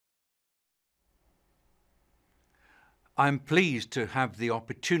I'm pleased to have the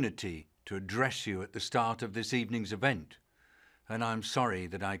opportunity to address you at the start of this evening's event, and I'm sorry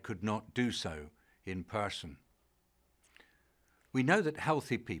that I could not do so in person. We know that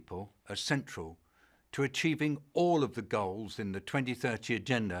healthy people are central to achieving all of the goals in the 2030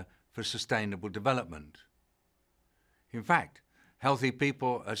 Agenda for Sustainable Development. In fact, healthy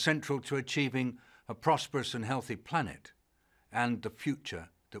people are central to achieving a prosperous and healthy planet and the future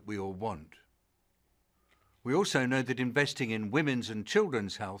that we all want. We also know that investing in women's and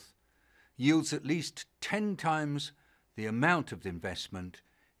children's health yields at least 10 times the amount of investment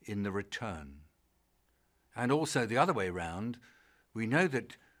in the return. And also the other way around, we know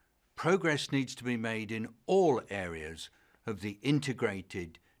that progress needs to be made in all areas of the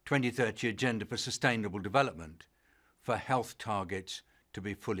integrated 2030 Agenda for Sustainable Development for health targets to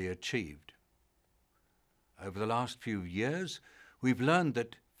be fully achieved. Over the last few years, we've learned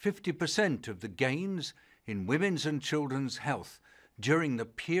that 50% of the gains in women's and children's health during the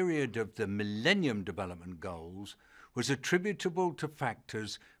period of the Millennium Development Goals was attributable to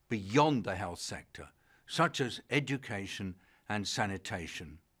factors beyond the health sector, such as education and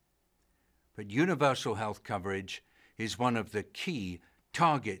sanitation. But universal health coverage is one of the key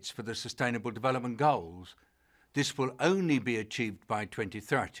targets for the Sustainable Development Goals. This will only be achieved by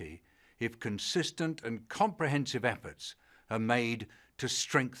 2030 if consistent and comprehensive efforts are made to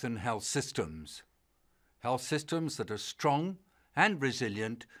strengthen health systems. Health systems that are strong and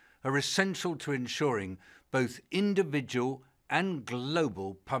resilient are essential to ensuring both individual and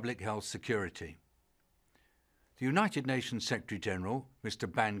global public health security. The United Nations Secretary-General,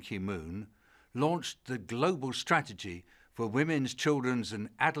 Mr. Ban Ki-moon, launched the Global Strategy for Women's, Children's and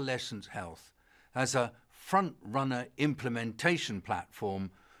Adolescents Health as a front-runner implementation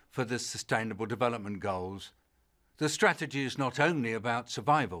platform for the Sustainable Development Goals. The strategy is not only about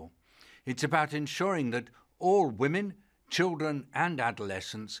survival, it's about ensuring that all women, children and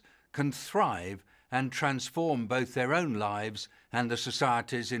adolescents can thrive and transform both their own lives and the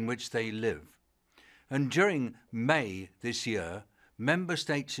societies in which they live. And during May this year, Member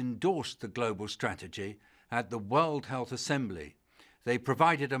States endorsed the global strategy at the World Health Assembly. They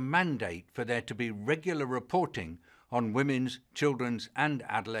provided a mandate for there to be regular reporting on women's, children's and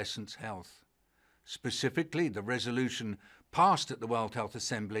adolescents' health. Specifically, the resolution passed at the World Health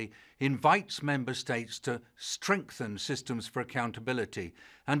Assembly invites Member States to strengthen systems for accountability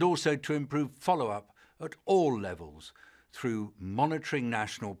and also to improve follow-up at all levels through monitoring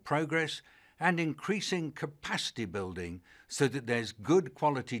national progress and increasing capacity building so that there's good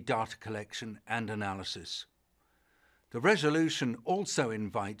quality data collection and analysis. The resolution also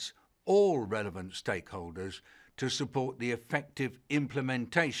invites all relevant stakeholders to support the effective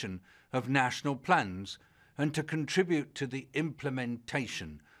implementation of national plans and to contribute to the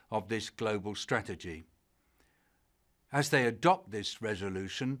implementation of this global strategy. As they adopt this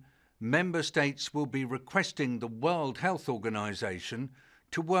resolution, Member States will be requesting the World Health Organization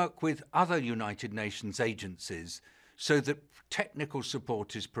to work with other United Nations agencies so that technical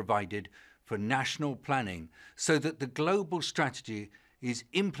support is provided for national planning so that the global strategy is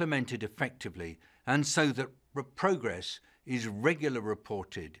implemented effectively and so that progress is regularly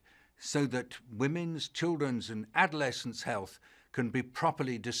reported so that women's, children's and adolescents' health can be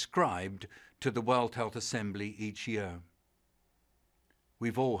properly described to the World Health Assembly each year.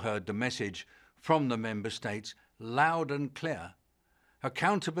 We've all heard the message from the Member States loud and clear.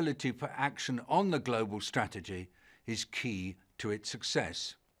 Accountability for action on the global strategy is key to its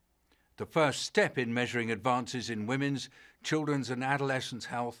success. The first step in measuring advances in women's, children's and adolescents'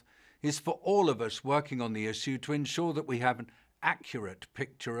 health is for all of us working on the issue to ensure that we have an accurate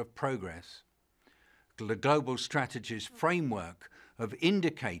picture of progress. The global strategy's framework of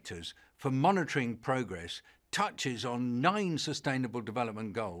indicators for monitoring progress touches on 9 Sustainable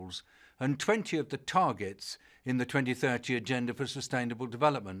Development Goals and 20 of the targets in the 2030 Agenda for Sustainable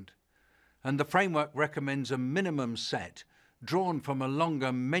Development. And the framework recommends a minimum set drawn from a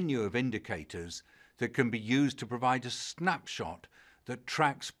longer menu of indicators that can be used to provide a snapshot that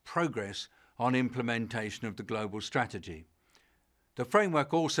tracks progress on implementation of the global strategy. The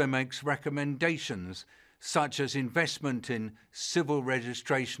framework also makes recommendations such as investment in civil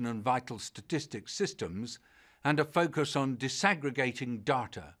registration and vital statistics systems and a focus on disaggregating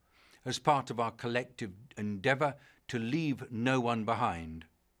data as part of our collective endeavour to leave no one behind.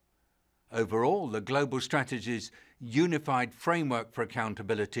 Overall, the global strategy's unified framework for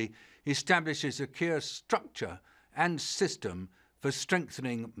accountability establishes a clear structure and system for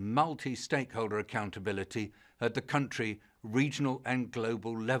strengthening multi-stakeholder accountability at the country, regional and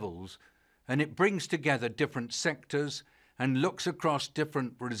global levels, and it brings together different sectors and looks across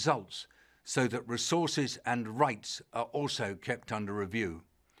different results so that resources and rights are also kept under review.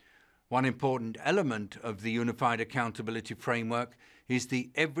 One important element of the Unified Accountability Framework is the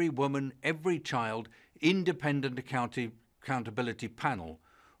Every Woman, Every Child Independent Accountability Panel,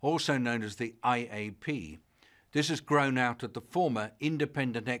 also known as the IAP. This has grown out of the former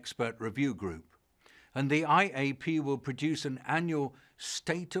Independent Expert Review Group. And the IAP will produce an annual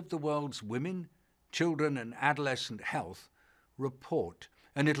State of the World's Women, Children and Adolescent Health report,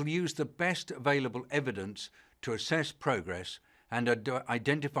 and it'll use the best available evidence to assess progress and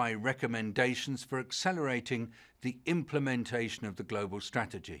identify recommendations for accelerating the implementation of the global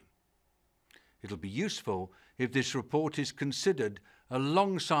strategy. It'll be useful if this report is considered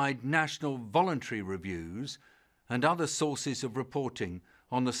alongside national voluntary reviews and other sources of reporting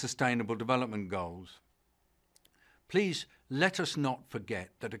on the Sustainable Development Goals. Please let us not forget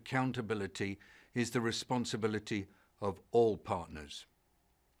that accountability is the responsibility of all partners.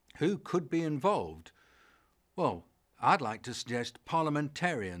 Who could be involved? Well, I'd like to suggest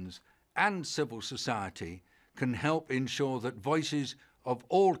parliamentarians and civil society can help ensure that voices of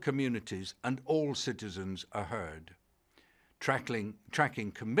all communities and all citizens are heard.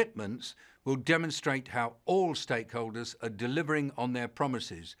 Tracking commitments will demonstrate how all stakeholders are delivering on their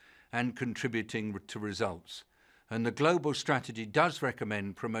promises and contributing to results. And the global strategy does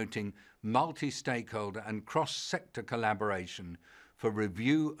recommend promoting multi-stakeholder and cross-sector collaboration for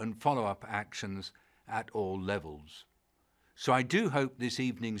review and follow-up actions at all levels. So I do hope this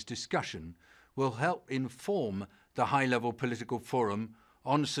evening's discussion will help inform the high-level political forum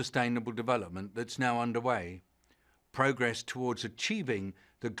on sustainable development that's now underway. Progress towards achieving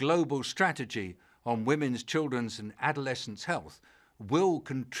the global strategy on women's, children's and adolescents' health will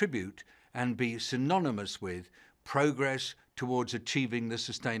contribute and be synonymous with progress towards achieving the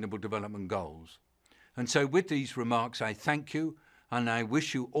Sustainable Development Goals. And so with these remarks, I thank you and I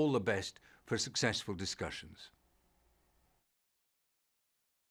wish you all the best for successful discussions.